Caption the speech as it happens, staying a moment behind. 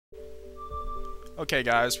Okay,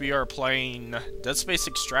 guys, we are playing Dead Space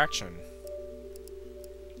Extraction.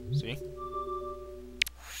 See?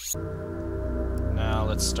 Now,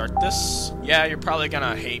 let's start this. Yeah, you're probably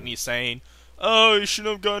gonna hate me saying, "Oh, you should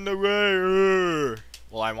have gotten away."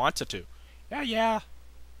 Well, I wanted to. Yeah.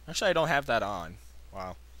 Actually, I don't have that on.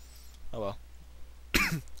 Wow. Oh well.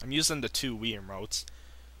 I'm using the two Wii remotes.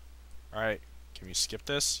 Alright, can we skip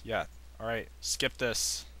this? Yeah. Alright, skip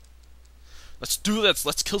this. Let's do this.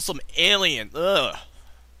 Let's kill some alien. Ugh.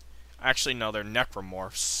 Actually, no, they're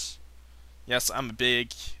necromorphs. Yes, I'm a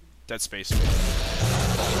big Dead Space fan.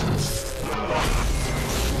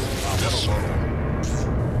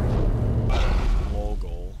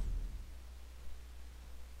 Mogul.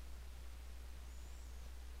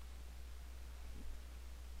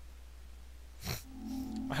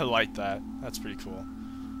 I like that. That's pretty cool.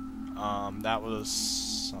 That was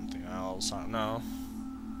something else. I don't know.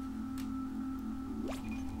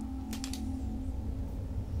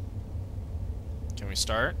 Can we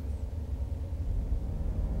start?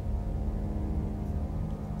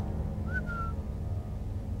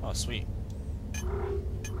 Oh, sweet.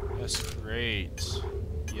 Yes, great.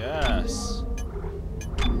 Yes.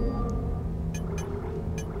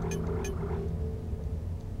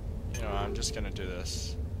 You know, I'm just gonna do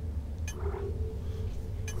this.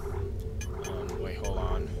 Wait, hold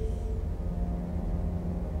on.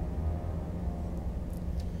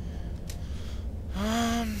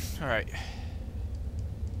 Alright.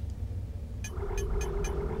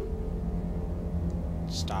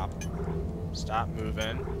 Stop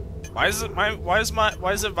moving. Why is it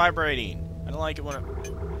vibrating? I don't like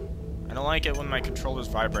it when my controller's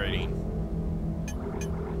vibrating.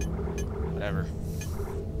 Whatever.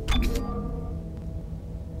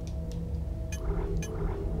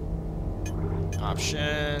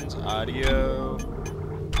 Options, audio.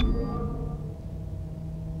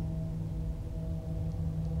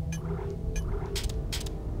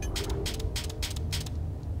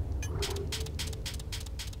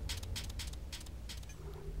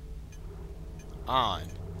 On.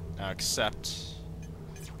 Now accept.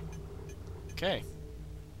 Okay.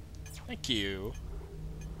 Thank you.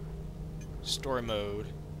 Story mode.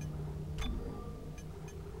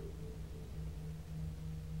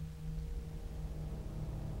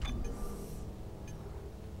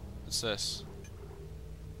 What's this?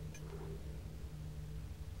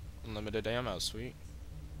 Unlimited ammo, sweet.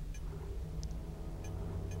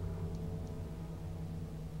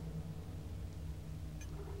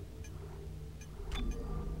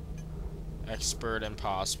 Expert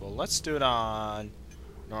impossible. Let's do it on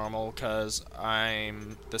normal, cause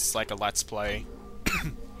this is like a let's play.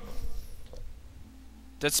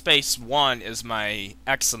 Dead Space 1 is my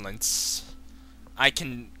excellence. I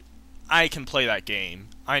can play that game.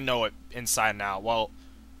 I know it inside and out. Well,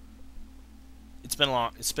 it's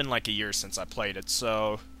been like a year since I played it,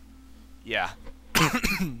 so yeah.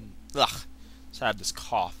 Ugh. So I have this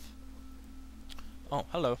cough. Oh,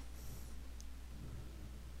 hello.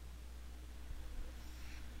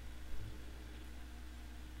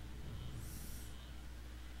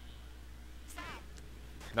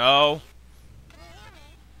 No.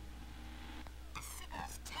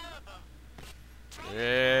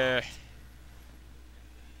 Yeah.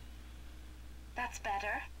 That's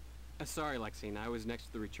better. Sorry, Lexine. I was next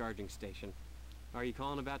to the recharging station. Are you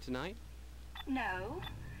calling about tonight? No,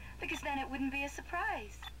 because then it wouldn't be a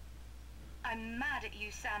surprise. I'm mad at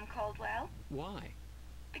you, Sam Caldwell. Why?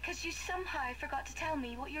 Because you somehow forgot to tell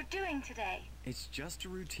me what you're doing today. It's just a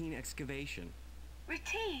routine excavation.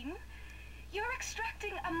 Routine? You're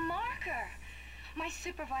extracting a marker. My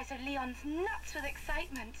supervisor Leon's nuts with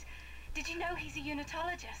excitement. Did you know he's a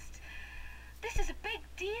unitologist? This is a big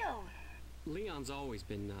deal. Leon's always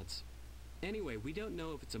been nuts. Anyway, we don't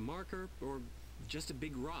know if it's a marker or just a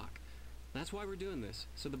big rock. That's why we're doing this,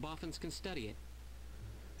 so the boffins can study it.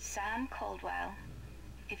 Sam Caldwell,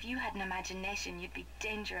 if you had an imagination, you'd be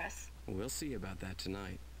dangerous. We'll see about that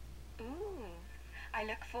tonight. Ooh, I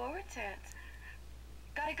look forward to it.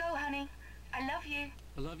 Gotta go, honey. I love you.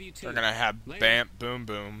 I love you too. They're gonna have Later. Bam Boom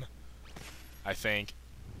Boom, I think.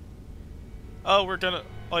 Oh, we're gonna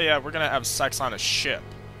have sex on a ship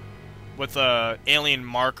with a alien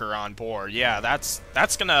marker on board. Yeah, that's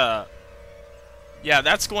going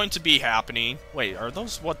to be happening. Wait, are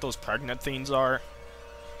those what those pregnant things are?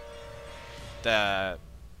 That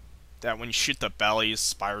when you shoot the bellies,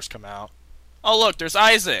 spires come out. Oh, look, there's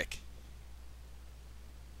Isaac.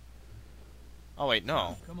 Oh wait,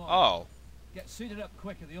 no. Come on. Oh. Get suited up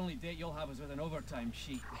quick, or the only date you'll have is with an overtime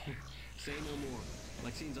sheet. Say no more.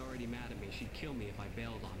 Lexine's already mad at me. She'd kill me if I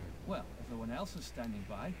bailed on her. Well, if no one else is standing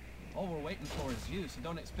by. All we're waiting for is you, so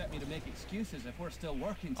don't expect me to make excuses if we're still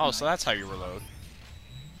working tonight. Oh, so that's how you reload.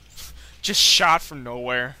 Just shot from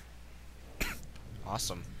nowhere.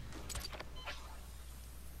 Awesome.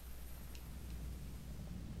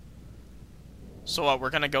 So what, we're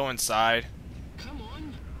gonna go inside? Come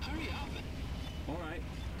on, hurry up. All right,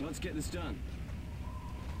 let's get this done.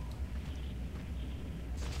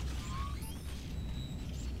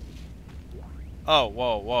 Oh,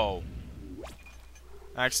 whoa, whoa.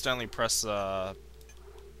 I accidentally pressed the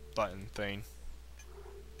button thing.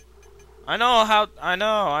 I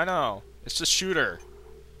know. It's just shooter.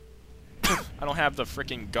 I don't have the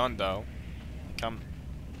freaking gun though. Come.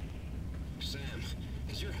 Sam,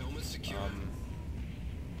 is your helmet secure?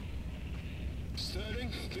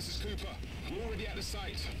 Sterling, this is Cooper. We're already at the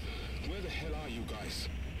site. Where the hell are you guys?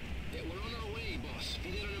 Yeah, we're on our way, boss.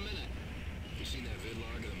 Be there in a minute. You seen that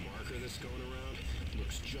vidlog of the marker that's going around?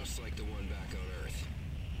 Looks just like the one back on Earth.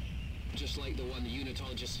 Just like the one the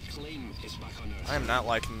Unitologists claim is back on Earth. I am not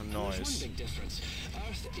liking the There's one noise. big difference.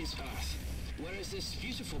 Earth is Earth. Whereas this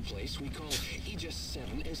beautiful place we call Aegis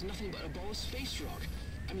 7 is nothing but a ball of space rock.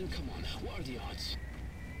 I mean, come on, what are the odds?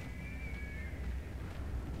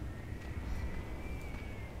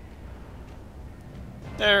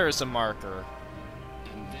 There's a marker.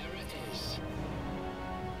 And there it is.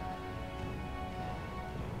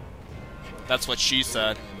 That's what she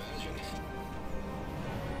said.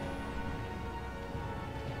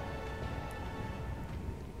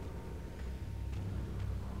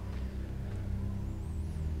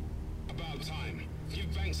 About time.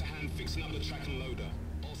 Give Banks a hand fixing up the track and loader.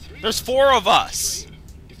 All three? There's 4 of us.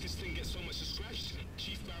 If this thing gets so much scratched,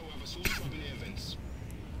 Chief Barrow will have us all scrubbing air vents.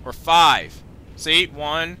 Or 5. See?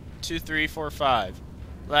 1, 2, 3, 4, 5.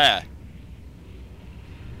 There.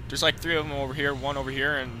 There's like 3 of them over here, 1 over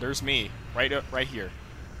here, and there's me. Right here.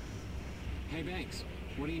 Hey, Banks,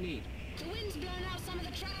 what do you need? The wind's blown out some of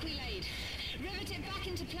the track we laid. Rivet it back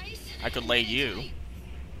into place. I could lay you.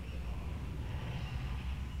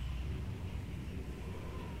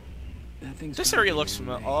 That thing's This gotta area be looks in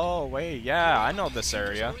familiar. May. Oh, wait, yeah, I know this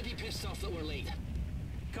area. Already pissed off that we're late.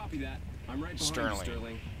 Copy that. I'm right behind Sterling. you,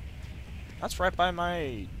 Sterling. That's right by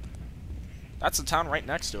my... That's the town right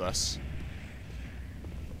next to us.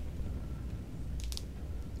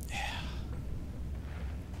 Yeah.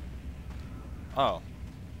 Oh.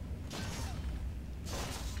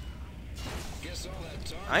 Guess all that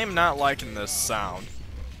tar- I am not liking this sound.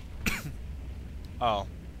 Oh.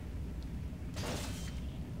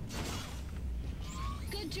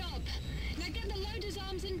 Good job. Now get the loader's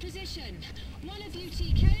arms in position. One of you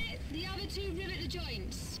TK it, the other 2 rivet the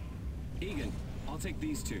joints. Egan, I'll take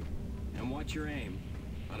these 2. And watch your aim.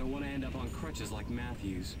 I don't want to end up on crutches like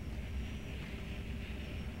Matthews.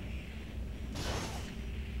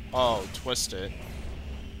 Oh, twist it.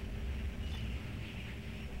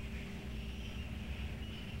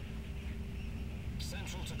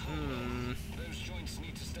 Central to Cornwall. Those joints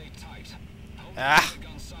need to stay tight. Hold Ah. the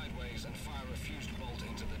gun sideways and fire a fused bolt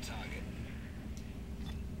into the target.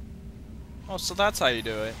 Oh, so that's how you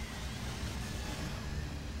do it.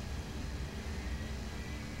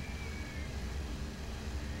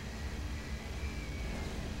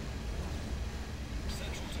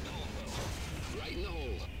 Central to Cornwall. Right in the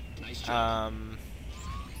hole. Nice job.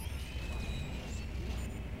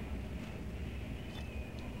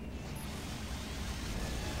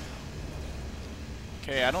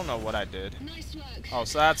 Okay, I don't know what I did. Nice work. Oh,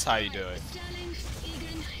 so that's how you do it. Sterling,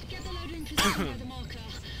 Egan, get the loader in position by the marker.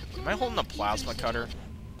 Am I holding a plasma cutter?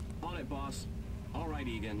 On it, boss. All right,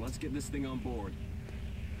 Egan, let's get this thing on board.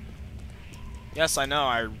 Yes, I know,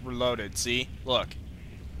 I reloaded, see? Look.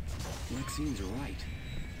 Maxine's right.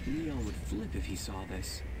 Leon would flip if he saw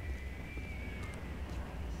this.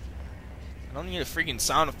 I don't need a freaking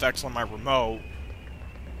sound effects on my remote.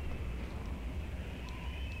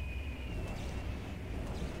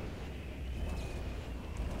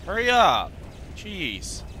 Hurry up!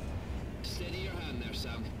 Jeez. Steady your hand there,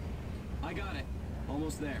 Sam. I got it.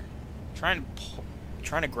 Almost there. Trying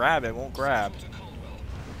to grab it, won't grab. Central to Cornwall.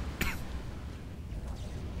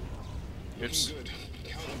 It's... Looking good.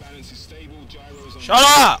 Counterbalance is stable, gyros on. Shut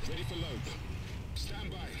up! Ready for load. Stand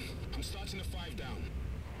by. I'm starting a 5 down.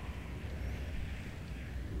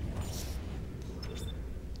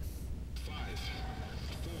 5,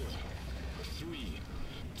 4, 3,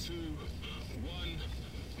 2, 1,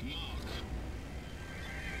 mark.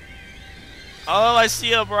 Oh, I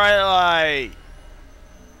see a bright light!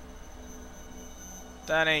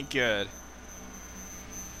 That ain't good.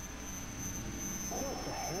 What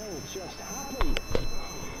the hell just happened?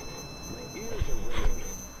 My ears are ringing.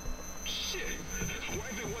 Shit!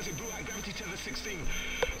 Whatever it was, it blew out gravity tether 16.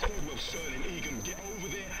 Cornwall, Sterling, Egan, get over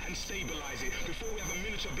there and stabilize it before we have a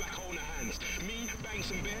miniature black hole in our hands. Me,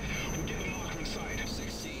 Banks and Bear will get the marker inside.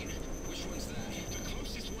 16. Which one's that? The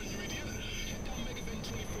closest one, you idiot. Head down Mega Ben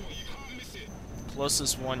 24. You can't miss it.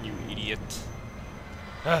 Closest one, you idiot.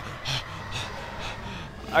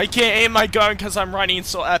 I can't aim my gun because I'm running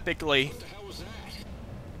so epically. What the hell was that?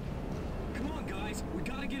 Come on, guys. We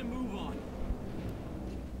gotta get a move on.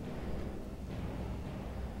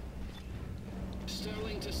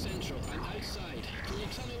 Sterling to Central. I'm outside. Can you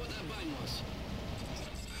tell me what that bang was?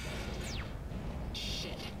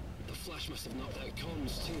 Shit. The flash must have knocked out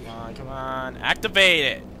comms, too. Come on, come on. Activate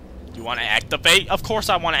it. You want to activate? Of course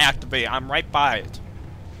I want to activate. I'm right by it.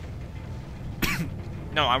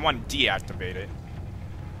 No, I want to deactivate it.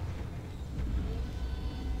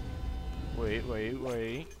 Wait, wait,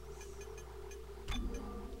 wait.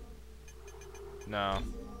 No.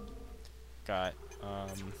 Got,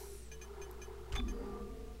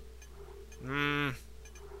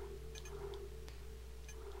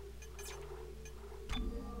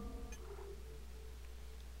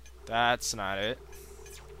 That's not it.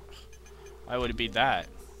 Why would it be that?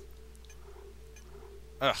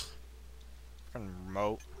 Ugh. Fucking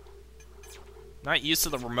remote. Not used to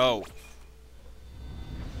the remote.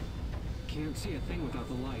 Can't see a thing without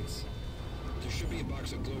the lights. There should be a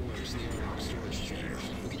box of glow lamps in the airlock storage chamber.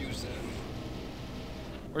 We can use them.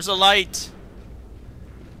 Where's the light?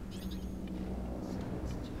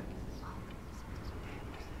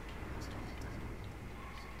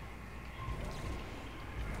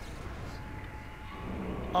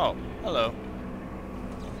 Oh, hello.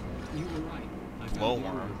 You were right. I found Glowworm. the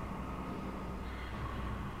armor.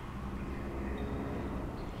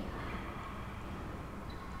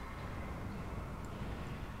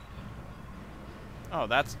 Oh,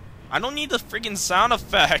 that's... I don't need the freaking sound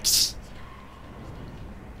effects!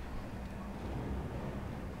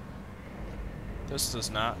 This does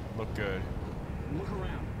not look good. Look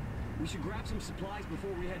around. We should grab some supplies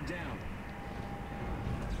before we head down.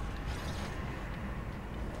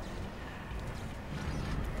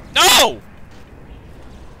 No!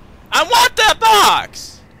 I want that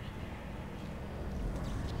box!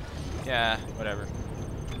 Yeah, whatever.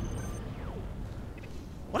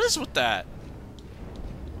 What is with that?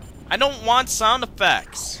 I don't want sound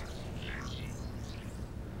effects.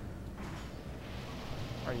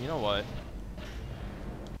 Alright, you know what?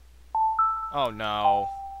 Oh no.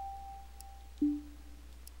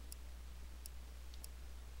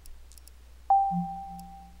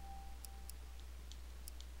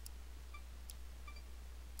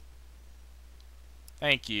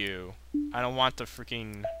 Thank you. I don't want the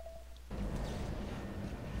freaking...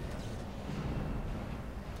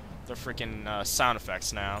 the freaking sound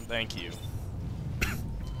effects now. Thank you.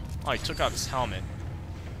 Oh, he took out his helmet.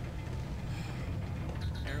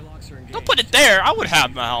 Airlocks are engaged. Don't put it there! I would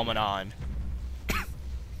have my helmet on.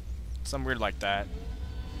 Something weird like that.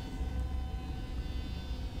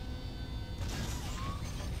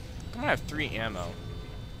 I'm gonna have 3 ammo.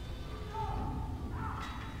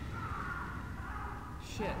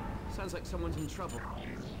 Shit. Sounds like someone's in trouble.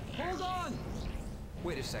 Hold on!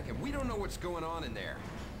 Wait a second, we don't know what's going on in there.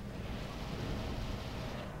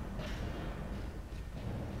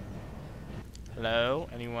 Hello?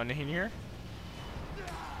 Anyone in here?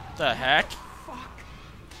 What the heck? Fuck!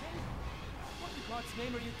 What in God's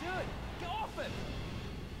name are you doing? Get off him!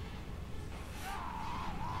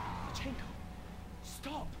 Pachenko!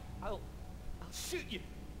 Stop! I'll shoot you!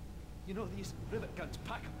 You know these rivet guns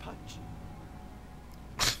pack a punch.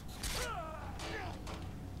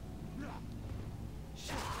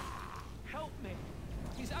 Shit! Help me!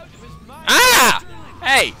 He's out of his mind! Ah!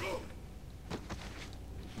 Hey!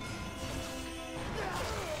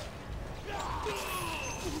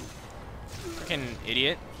 Freaking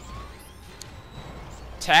idiot.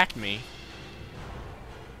 Attacked me.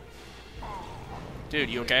 Dude,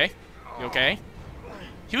 you okay? You okay?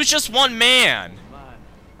 He was just one man! Man,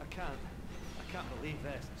 I can't believe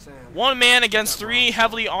this. Sam, One man against 3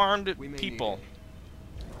 heavily armed we may people. need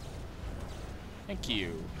Thank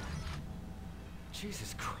you.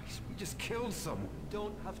 Jesus Christ, we just killed someone.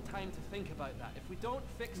 Don't have time to think about that. If we don't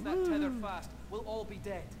fix that tether fast, we'll all be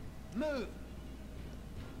dead. Move!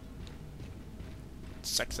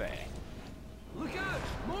 Sexy. Look out!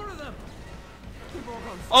 More of them! We've all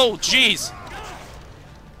gone Oh, jeez!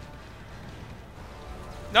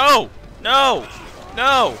 No! No!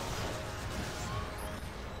 No!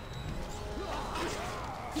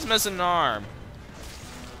 He's missing an arm.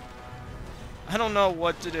 I don't know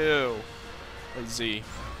what to do. Wait, Z.